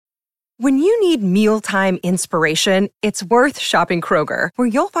When you need mealtime inspiration, it's worth shopping Kroger, where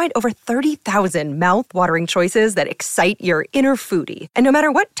you'll find over 30,000 mouth-watering choices that excite your inner foodie. And no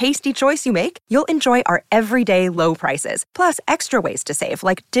matter what tasty choice you make, you'll enjoy our everyday low prices, plus extra ways to save,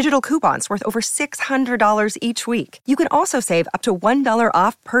 like digital coupons worth over $600 each week. You can also save up to $1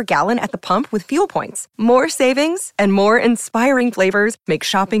 off per gallon at the pump with fuel points. More savings and more inspiring flavors make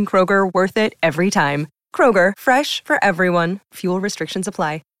shopping Kroger worth it every time. Kroger, fresh for everyone. Fuel restrictions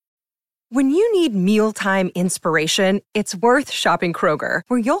apply. When you need mealtime inspiration, it's worth shopping Kroger,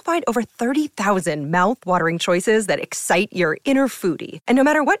 where you'll find over 30,000 mouth-watering choices that excite your inner foodie. And no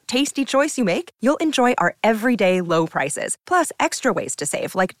matter what tasty choice you make, you'll enjoy our everyday low prices, plus extra ways to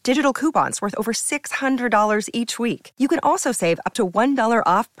save, like digital coupons worth over $600 each week. You can also save up to $1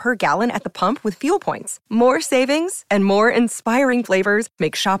 off per gallon at the pump with fuel points. More savings and more inspiring flavors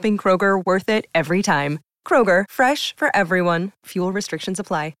make shopping Kroger worth it every time. Kroger, fresh for everyone. Fuel restrictions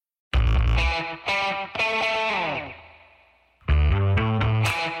apply.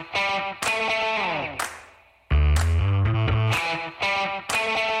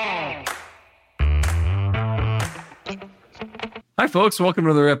 Hi, folks. Welcome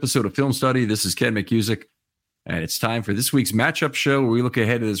to another episode of Film Study. This is Ken McCusick, and it's time for this week's matchup show where we look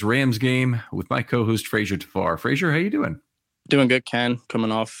ahead at this Rams game with my co-host, Fraser Tafar. Fraser, how you doing? Doing good, Ken.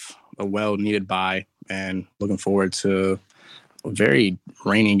 Coming off a well-needed bye and looking forward to a very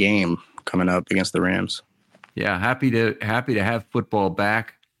rainy game coming up against the Rams. Yeah, happy to have football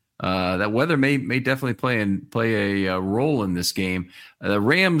back. That weather may definitely play a role in this game. The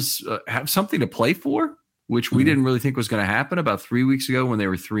Rams have something to play for, which we didn't really think was going to happen about 3 weeks ago when they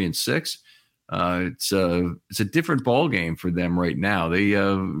were 3-6. It's a different ball game for them right now. They,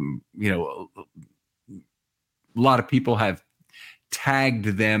 a lot of people have tagged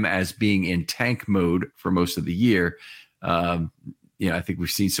them as being in tank mode for most of the year. I think we've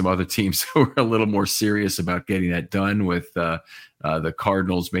seen some other teams who are a little more serious about getting that done, with the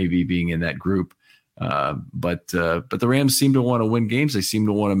Cardinals maybe being in that group. But the Rams seem to want to win games. They seem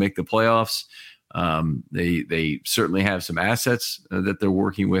to want to make the playoffs. They certainly have some assets that they're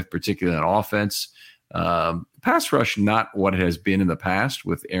working with, particularly on offense. Pass rush, not what it has been in the past,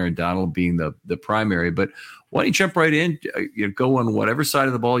 with Aaron Donald being the primary. But why don't you jump right in? Go on whatever side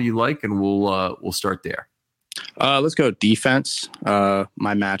of the ball you like, and we'll start there. Let's go defense. My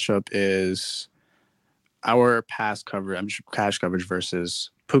matchup is our pass coverage versus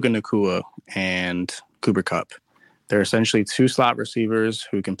Puka Nacua and Cooper Kupp. They're essentially two slot receivers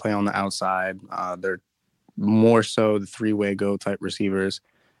who can play on the outside. They're more so the three-way go type receivers.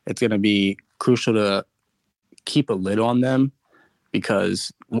 It's going to be crucial to keep a lid on them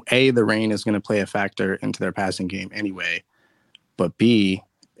because, A, the rain is going to play a factor into their passing game anyway. But B,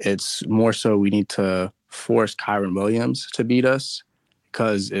 it's more so we need to force Kyren Williams to beat us,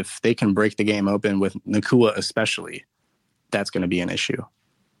 because if they can break the game open with Nacua especially, that's going to be an issue.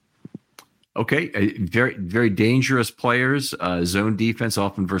 Okay, very, very dangerous players. Zone defense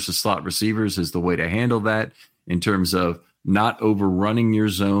often versus slot receivers is the way to handle that, in terms of not overrunning your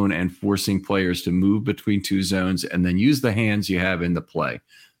zone and forcing players to move between two zones, and then use the hands you have in the play.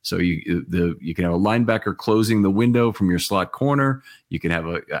 So you can have a linebacker closing the window from your slot corner. You can have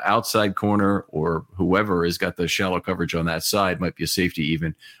a outside corner, or whoever has got the shallow coverage on that side, might be a safety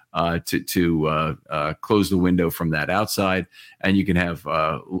even, to close the window from that outside. And you can have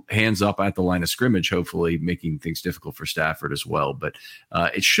hands up at the line of scrimmage, hopefully making things difficult for Stafford as well. But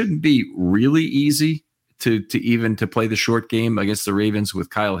it shouldn't be really easy to play the short game against the Ravens,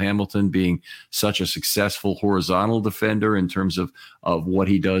 with Kyle Hamilton being such a successful horizontal defender in terms of what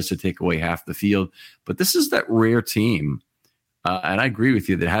he does to take away half the field. But this is that rare team. And I agree with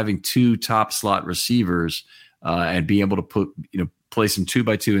you that having two top slot receivers and being able to play some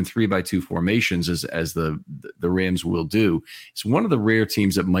 2x2 and 3x2 formations as the Rams will do, it's one of the rare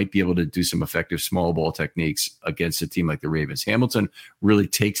teams that might be able to do some effective small ball techniques against a team like the Ravens. Hamilton really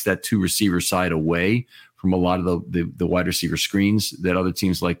takes that two receiver side away from a lot of the wide receiver screens that other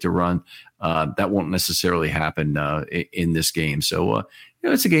teams like to run. That won't necessarily happen in this game. So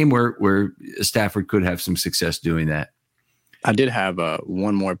it's a game where Stafford could have some success doing that. I did have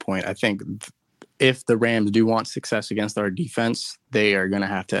one more point. I think if the Rams do want success against our defense, they are going to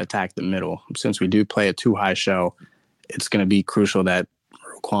have to attack the middle. Since we do play a too high shell, it's going to be crucial that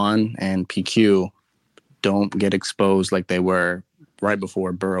Roquan and PQ don't get exposed like they were right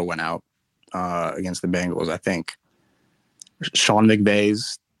before Burrow went out against the Bengals. I think Sean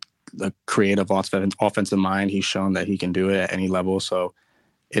McVay's the creative offensive mind. He's shown that he can do it at any level. So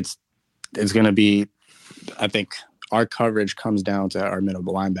it's going to be, I think, our coverage comes down to our middle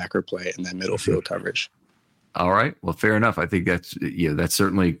linebacker play and then middle field coverage. All right. Well, fair enough. I think that's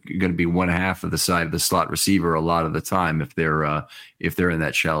certainly going to be one half of the side of the slot receiver a lot of the time if they're in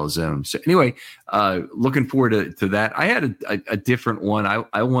that shallow zone. So anyway, looking forward to that. I had a different one.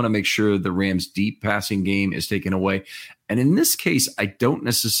 I want to make sure the Rams' deep passing game is taken away, and in this case, I don't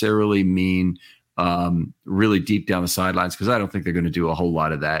necessarily mean really deep down the sidelines, because I don't think they're going to do a whole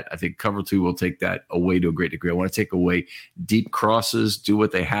lot of that. I think cover 2 will take that away to a great degree. I want to take away deep crosses, do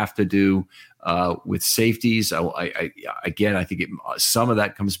what they have to do with safeties. I think some of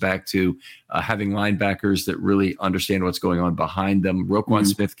that comes back to having linebackers that really understand what's going on behind them. Roquan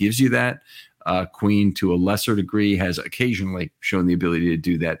Smith gives you that. Queen, to a lesser degree, has occasionally shown the ability to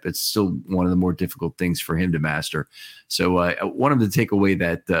do that, but it's still one of the more difficult things for him to master. So I want him to take away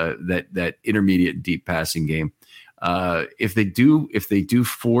that intermediate deep passing game. If they do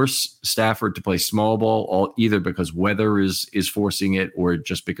force Stafford to play small ball, either because weather is forcing it, or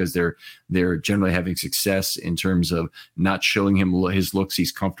just because they're generally having success in terms of not showing him his looks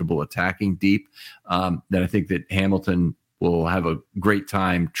he's comfortable attacking deep, then I think that Hamilton will have a great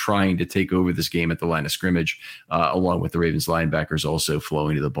time trying to take over this game at the line of scrimmage, along with the Ravens linebackers also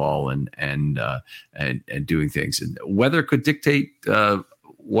flowing to the ball and doing things. And weather could dictate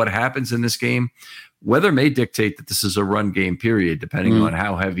what happens in this game. Weather may dictate that this is a run game period, depending on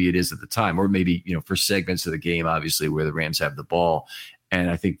how heavy it is at the time, or maybe, for segments of the game, obviously, where the Rams have the ball. And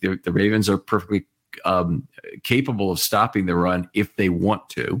I think the Ravens are perfectly capable of stopping the run if they want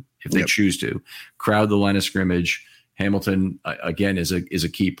to, if they choose to. Crowd the line of scrimmage. Hamilton, again, is a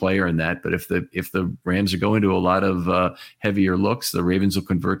key player in that. But if the Rams are going to a lot of heavier looks, the Ravens will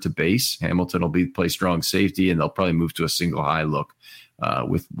convert to base. Hamilton will play strong safety, and they'll probably move to a single high look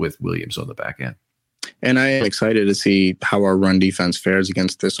with Williams on the back end. And I am excited to see how our run defense fares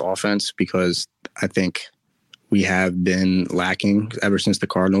against this offense, because I think we have been lacking ever since the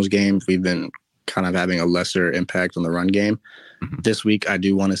Cardinals game. We've been kind of having a lesser impact on the run game. Mm-hmm. This week, I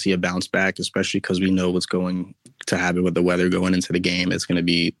do want to see a bounce back, especially because we know what's going to happen with the weather going into the game. It's going to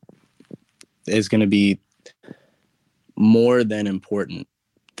be more than important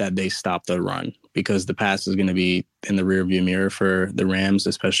that they stop the run, because the pass is going to be in the rearview mirror for the Rams,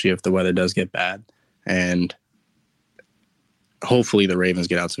 especially if the weather does get bad. And hopefully the Ravens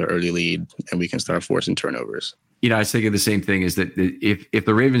get out to an early lead and we can start forcing turnovers. I was thinking the same thing, is that if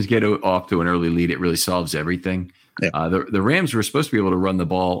the Ravens get off to an early lead, it really solves everything. Yeah. The Rams were supposed to be able to run the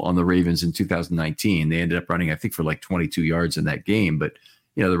ball on the Ravens in 2019. They ended up running, I think, for like 22 yards in that game. But,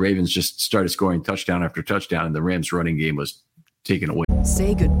 the Ravens just started scoring touchdown after touchdown, and the Rams running game was taken away.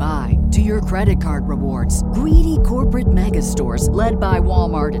 Say goodbye to your credit card rewards. Greedy corporate mega stores, led by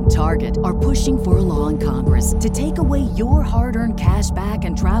Walmart and Target, are pushing for a law in Congress to take away your hard-earned cash back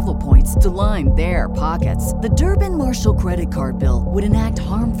and travel points to line their pockets. The Durbin-Marshall credit card bill would enact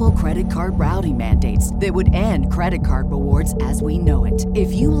harmful credit card routing mandates that would end credit card rewards as we know it.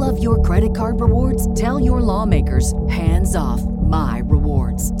 If you love your credit card rewards, tell your lawmakers, hands off my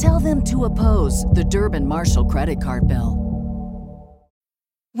rewards. Tell them to oppose the Durbin-Marshall credit card bill.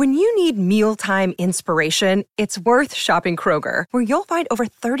 When you need mealtime inspiration, it's worth shopping Kroger, where you'll find over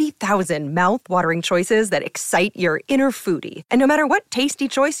 30,000 mouth-watering choices that excite your inner foodie. And no matter what tasty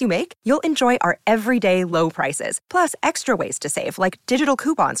choice you make, you'll enjoy our everyday low prices, plus extra ways to save, like digital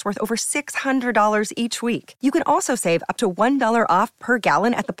coupons worth over $600 each week. You can also save up to $1 off per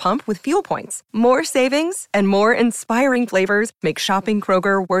gallon at the pump with fuel points. More savings and more inspiring flavors make shopping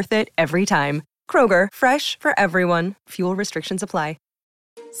Kroger worth it every time. Kroger, fresh for everyone. Fuel restrictions apply.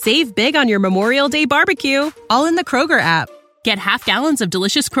 Save big on your Memorial Day barbecue, all in the Kroger app. Get half gallons of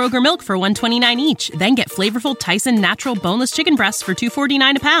delicious Kroger milk for $1.29 each. Then get flavorful Tyson natural boneless chicken breasts for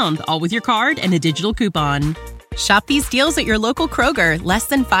 $2.49 a pound, all with your card and a digital coupon. Shop these deals at your local Kroger, less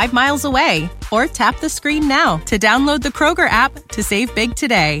than 5 miles away. Or tap the screen now to download the Kroger app to save big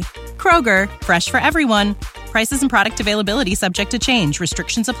today. Kroger, fresh for everyone. Prices and product availability subject to change.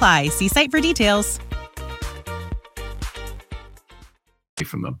 Restrictions apply. See site for details.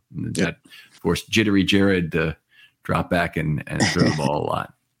 From them. That forced Jittery Jared to drop back and throw the ball a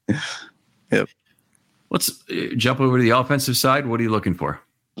lot. Yep. Let's jump over to the offensive side. What are you looking for?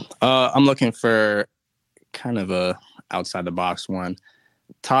 I'm looking for kind of a outside the box one.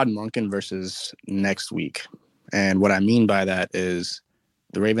 Todd Monken versus next week. And what I mean by that is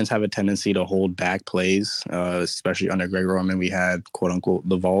the Ravens have a tendency to hold back plays, especially under Greg Roman. We had, quote unquote,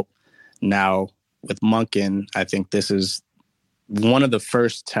 the vault. Now with Monken, I think this is one of the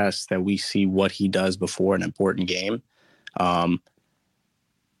first tests that we see what he does before an important game.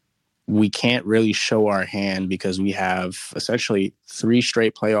 We can't really show our hand because we have essentially 3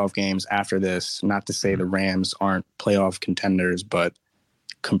 straight playoff games after this. Not to say the Rams aren't playoff contenders, but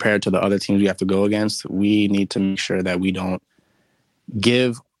compared to the other teams we have to go against, we need to make sure that we don't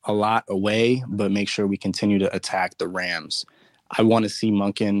give a lot away, but make sure we continue to attack the Rams. I want to see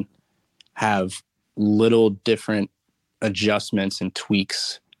Monken have little different adjustments and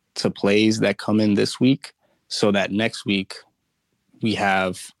tweaks to plays that come in this week so that next week we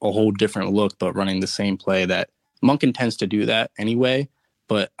have a whole different look, but running the same play. That Monken tends to do that anyway,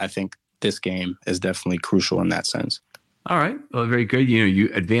 but I think this game is definitely crucial in that sense. All right. Well, very good.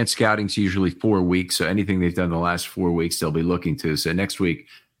 Advanced scouting's usually 4 weeks. So anything they've done the last 4 weeks, they'll be looking to. So next week,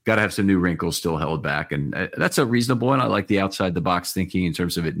 got to have some new wrinkles still held back. And that's a reasonable one. I like the outside the box thinking in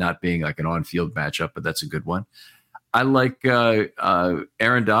terms of it not being like an on-field matchup, but that's a good one. I like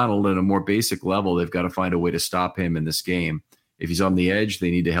Aaron Donald at a more basic level. They've got to find a way to stop him in this game. If he's on the edge,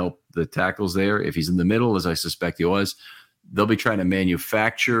 they need to help the tackles there. If he's in the middle, as I suspect he was, they'll be trying to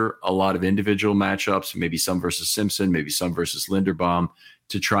manufacture a lot of individual matchups, maybe some versus Simpson, maybe some versus Linderbaum,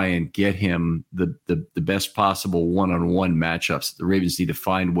 to try and get him the best possible one-on-one matchups. The Ravens need to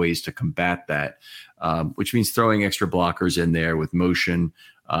find ways to combat that, which means throwing extra blockers in there with motion,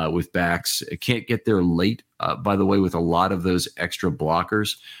 with backs. It can't get there late, by the way, with a lot of those extra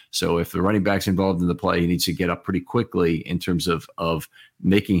blockers. So if the running back's involved in the play, he needs to get up pretty quickly in terms of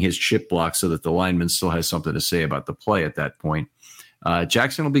making his chip block so that the lineman still has something to say about the play at that point.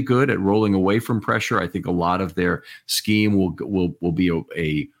 Jackson will be good at rolling away from pressure. I think a lot of their scheme will be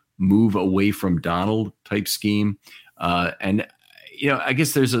a move away from Donald type scheme. And I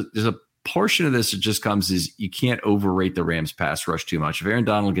guess there's a portion of this that just comes is you can't overrate the Rams pass rush too much. If Aaron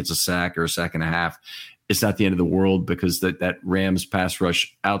Donald gets a sack or a sack and a half, it's not the end of the world because that Rams pass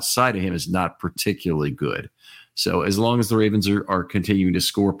rush outside of him is not particularly good. So as long as the Ravens are continuing to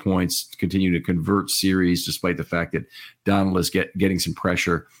score points, continue to convert series, despite the fact that Donald is getting some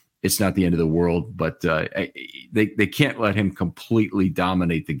pressure, it's not the end of the world. But they can't let him completely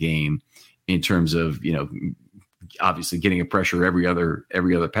dominate the game in terms of, obviously getting a pressure every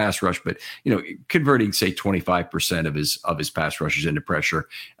other pass rush, but converting say 25% of his pass rushes into pressure.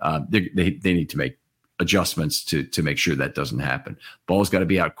 They need to make adjustments to make sure that doesn't happen. Ball's got to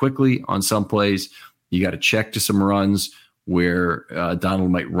be out quickly on some plays. You got to check to some runs where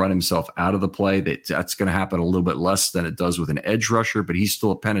Donald might run himself out of the play. That's going to happen a little bit less than it does with an edge rusher, but he's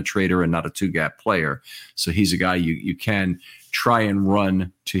still a penetrator and not a two-gap player. So he's a guy you can try and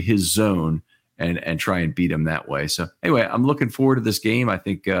run to his zone and try and beat him that way. So anyway, I'm looking forward to this game. I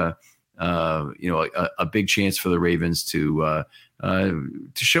think a big chance for the Ravens to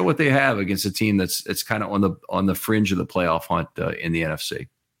show what they have against a team that's kind of on the fringe of the playoff hunt in the NFC.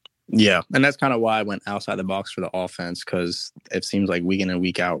 Yeah, and that's kind of why I went outside the box for the offense, because it seems like week in and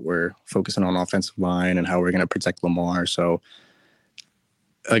week out we're focusing on offensive line and how we're going to protect Lamar. So,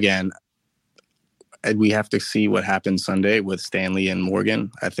 again, we have to see what happens Sunday with Stanley and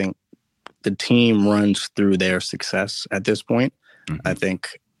Morgan. I think the team runs through their success at this point. Mm-hmm. I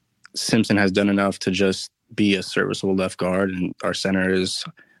think Simpson has done enough to just be a serviceable left guard, and our center is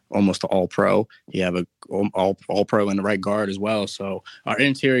almost an all-pro. You have a all-pro in the right guard as well. So our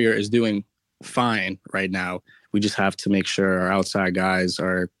interior is doing fine right now. We just have to make sure our outside guys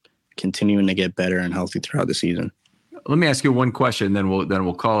are continuing to get better and healthy throughout the season. Let me ask you one question, then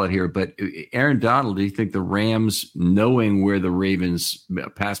we'll call it here. But Aaron Donald, do you think the Rams, knowing where the Ravens'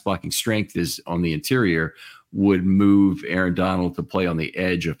 pass blocking strength is on the interior, would move Aaron Donald to play on the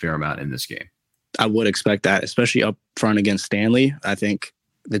edge a fair amount in this game? I would expect that, especially up front against Stanley. I think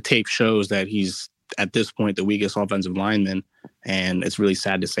the tape shows that he's, at this point, the weakest offensive lineman, and it's really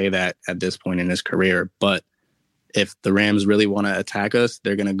sad to say that at this point in his career. But if the Rams really want to attack us,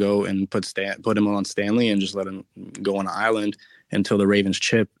 they're going to go and put him on Stanley and just let him go on an island until the Ravens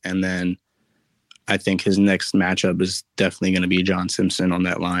chip. And then I think his next matchup is definitely going to be John Simpson on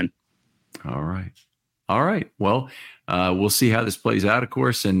that line. All right. Well, we'll see how this plays out, of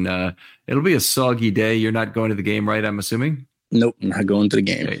course, and it'll be a soggy day. You're not going to the game, right? I'm assuming? Nope, I'm not going to the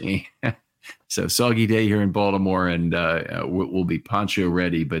game. So soggy day here in Baltimore, and we'll be poncho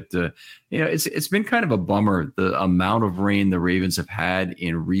ready. But it's been kind of a bummer. The amount of rain the Ravens have had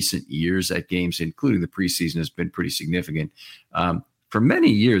in recent years at games, including the preseason, has been pretty significant. For many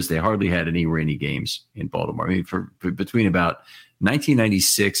years, they hardly had any rainy games in Baltimore. I mean, for between about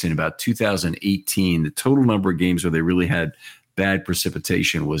 1996 and about 2018, the total number of games where they really had bad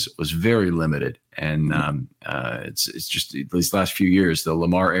precipitation was very limited. And it's just these last few years, the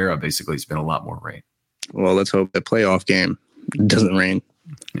Lamar era, basically, it's been a lot more rain. Well, let's hope the playoff game doesn't rain.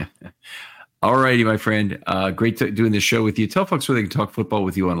 All righty, my friend. Great doing this show with you. Tell folks where they can talk football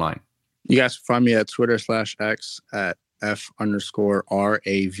with you online. You guys can find me at Twitter/X at F_RAVE8.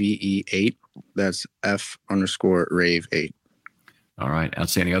 That's F_Rave8. All right.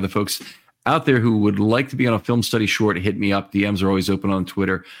 Outstanding. Other folks out there who would like to be on a film study short, hit me up. DMs are always open on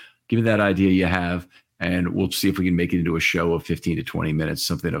Twitter. Give me that idea you have, and we'll see if we can make it into a show of 15 to 20 minutes,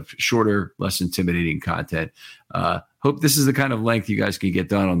 something of shorter, less intimidating content. Hope this is the kind of length you guys can get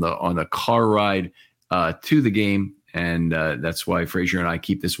done on the car ride to the game. And that's why Frazier and I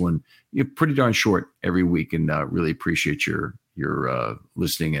keep this one pretty darn short every week, and really appreciate your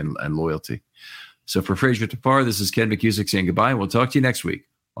listening and loyalty. So for Frazier Tafar, this is Ken McKusick saying goodbye, and we'll talk to you next week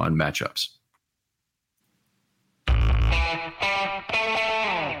on Matchups.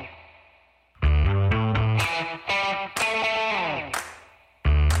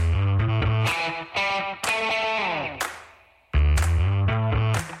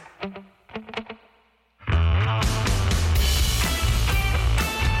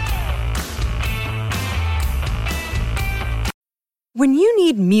 When you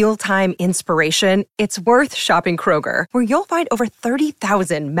need mealtime inspiration, it's worth shopping Kroger, where you'll find over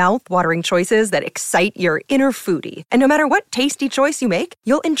 30,000 mouth-watering choices that excite your inner foodie. And no matter what tasty choice you make,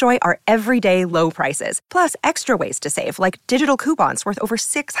 you'll enjoy our everyday low prices, plus extra ways to save, like digital coupons worth over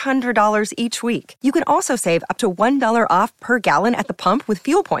 $600 each week. You can also save up to $1 off per gallon at the pump with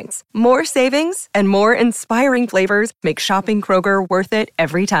fuel points. More savings and more inspiring flavors make shopping Kroger worth it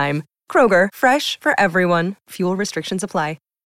every time. Kroger, fresh for everyone. Fuel restrictions apply.